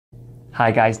Hi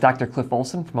guys, Dr. Cliff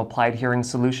Olson from Applied Hearing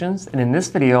Solutions, and in this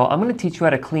video I'm going to teach you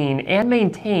how to clean and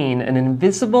maintain an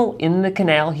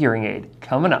Invisible-In-the-Canal hearing aid.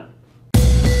 Coming up.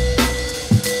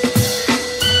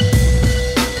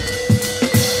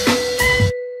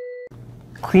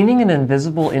 Cleaning an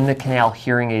Invisible-In-the-Canal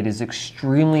hearing aid is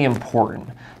extremely important.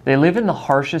 They live in the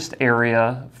harshest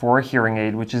area for a hearing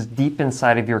aid, which is deep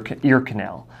inside of your ear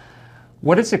canal.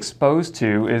 What it's exposed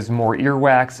to is more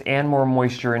earwax and more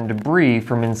moisture and debris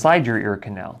from inside your ear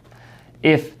canal.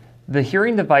 If the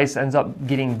hearing device ends up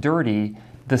getting dirty,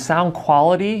 the sound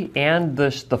quality and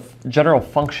the general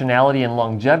functionality and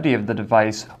longevity of the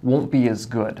device won't be as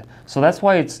good. So that's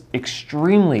why it's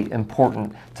extremely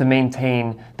important to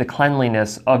maintain the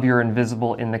cleanliness of your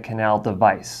Invisible-In-the-Canal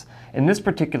device. In this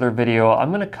particular video, I'm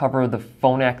going to cover the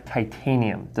Phonak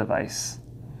Titanium device.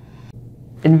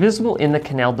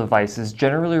 Invisible-In-the-Canal devices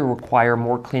generally require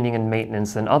more cleaning and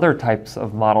maintenance than other types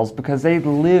of models because they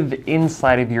live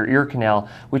inside of your ear canal,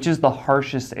 which is the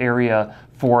harshest area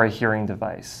for a hearing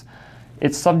device.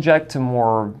 It's subject to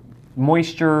more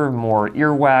moisture, more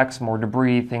earwax, more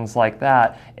debris, things like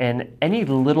that, and any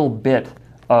little bit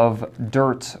of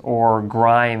dirt or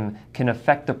grime can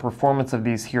affect the performance of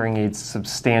these hearing aids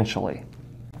substantially.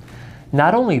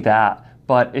 Not only that,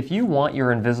 but if you want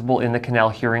your Invisible-In-the-Canal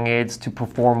hearing aids to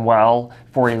perform well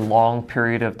for a long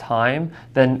period of time,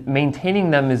 then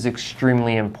maintaining them is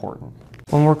extremely important.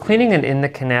 When we're cleaning an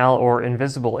in-the-canal or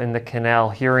Invisible-In-the-Canal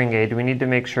hearing aid, we need to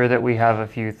make sure that we have a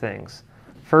few things.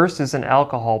 First is an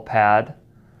alcohol pad.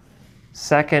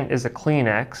 Second is a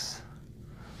Kleenex.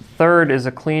 Third is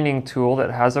a cleaning tool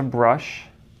that has a brush.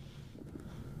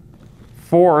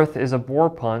 Fourth is a bore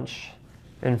punch.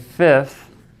 And fifth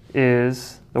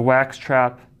is the wax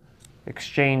trap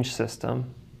exchange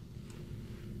system.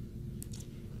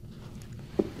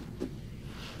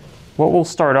 What we'll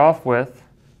start off with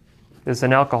is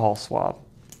an alcohol swab.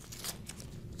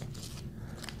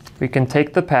 We can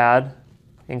take the pad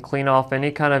and clean off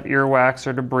any kind of earwax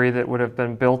or debris that would have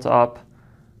been built up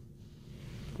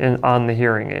on the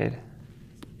hearing aid.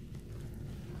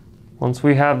 Once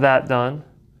we have that done,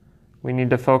 we need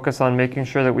to focus on making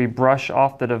sure that we brush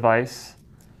off the device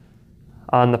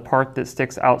on the part that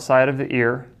sticks outside of the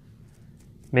ear,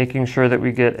 making sure that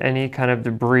we get any kind of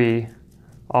debris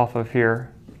off of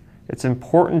here. It's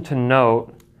important to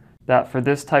note that for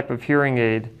this type of hearing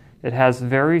aid, it has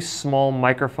very small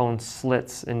microphone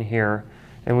slits in here,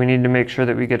 and we need to make sure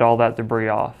that we get all that debris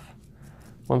off.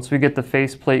 Once we get the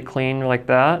faceplate clean like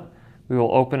that, we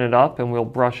will open it up and we'll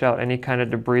brush out any kind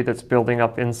of debris that's building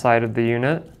up inside of the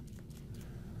unit.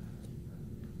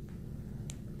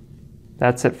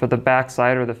 That's it for the back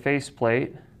side or the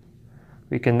faceplate.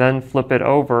 We can then flip it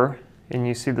over and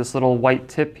you see this little white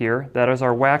tip here. That is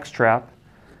our wax trap.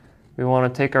 We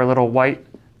want to take our little white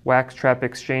wax trap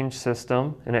exchange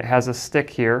system, and it has a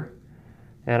stick here.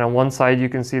 And on one side you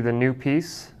can see the new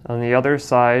piece. On the other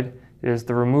side is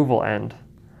the removal end.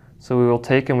 So we will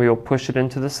take and we will push it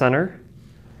into the center.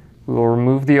 We will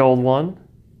remove the old one.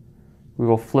 We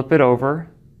will flip it over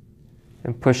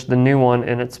and push the new one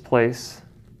in its place,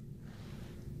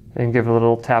 and give a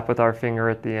little tap with our finger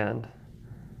at the end.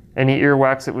 Any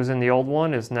earwax that was in the old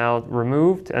one is now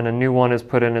removed and a new one is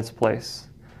put in its place.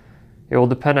 It will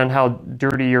depend on how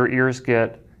dirty your ears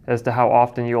get as to how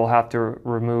often you will have to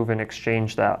remove and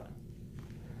exchange that.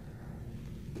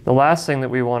 The last thing that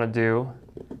we want to do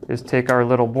is take our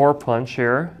little bore punch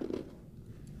here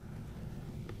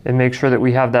and make sure that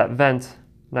we have that vent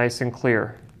nice and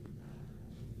clear.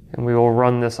 And we will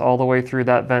run this all the way through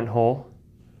that vent hole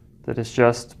that is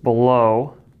just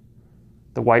below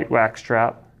the white wax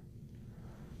trap.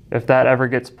 If that ever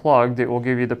gets plugged, it will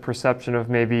give you the perception of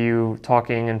maybe you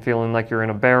talking and feeling like you're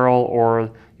in a barrel, or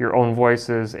your own voice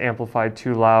is amplified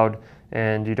too loud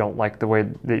and you don't like the way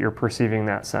that you're perceiving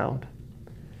that sound.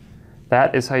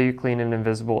 That is how you clean an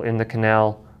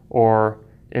Invisible-In-the-Canal or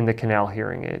in-the-canal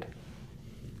hearing aid.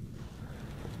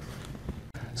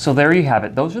 So there you have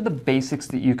it. Those are the basics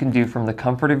that you can do from the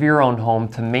comfort of your own home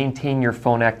to maintain your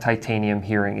Phonak Titanium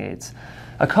hearing aids.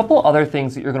 A couple other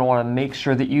things that you're going to want to make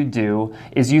sure that you do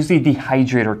is use the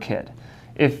dehydrator kit.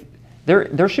 If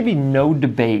there should be no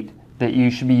debate that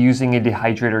you should be using a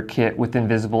dehydrator kit with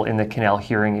Invisible-In-the-Canal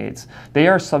hearing aids. They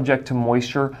are subject to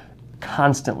moisture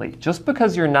constantly. Just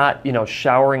because you're not,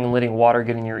 showering and letting water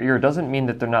get in your ear doesn't mean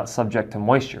that they're not subject to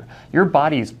moisture. Your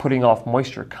body is putting off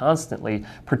moisture constantly,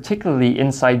 particularly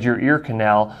inside your ear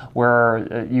canal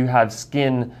where you have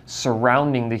skin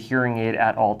surrounding the hearing aid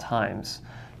at all times.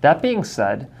 That being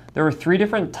said, there are 3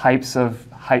 different types of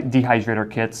dehydrator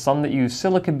kits, some that use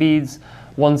silica beads,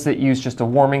 ones that use just a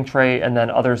warming tray, and then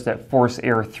others that force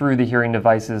air through the hearing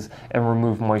devices and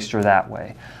remove moisture that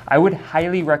way. I would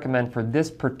highly recommend for this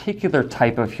particular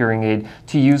type of hearing aid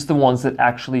to use the ones that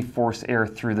actually force air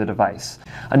through the device.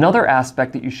 Another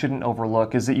aspect that you shouldn't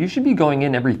overlook is that you should be going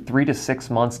in every 3 to 6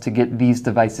 months to get these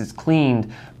devices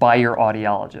cleaned by your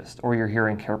audiologist or your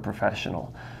hearing care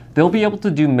professional. They'll be able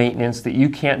to do maintenance that you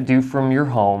can't do from your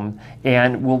home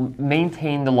and will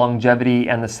maintain the longevity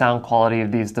and the sound quality of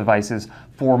these devices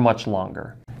for much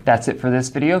longer. That's it for this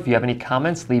video. If you have any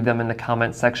comments, leave them in the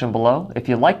comment section below. If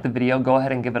you liked the video, go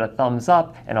ahead and give it a thumbs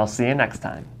up, and I'll see you next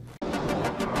time.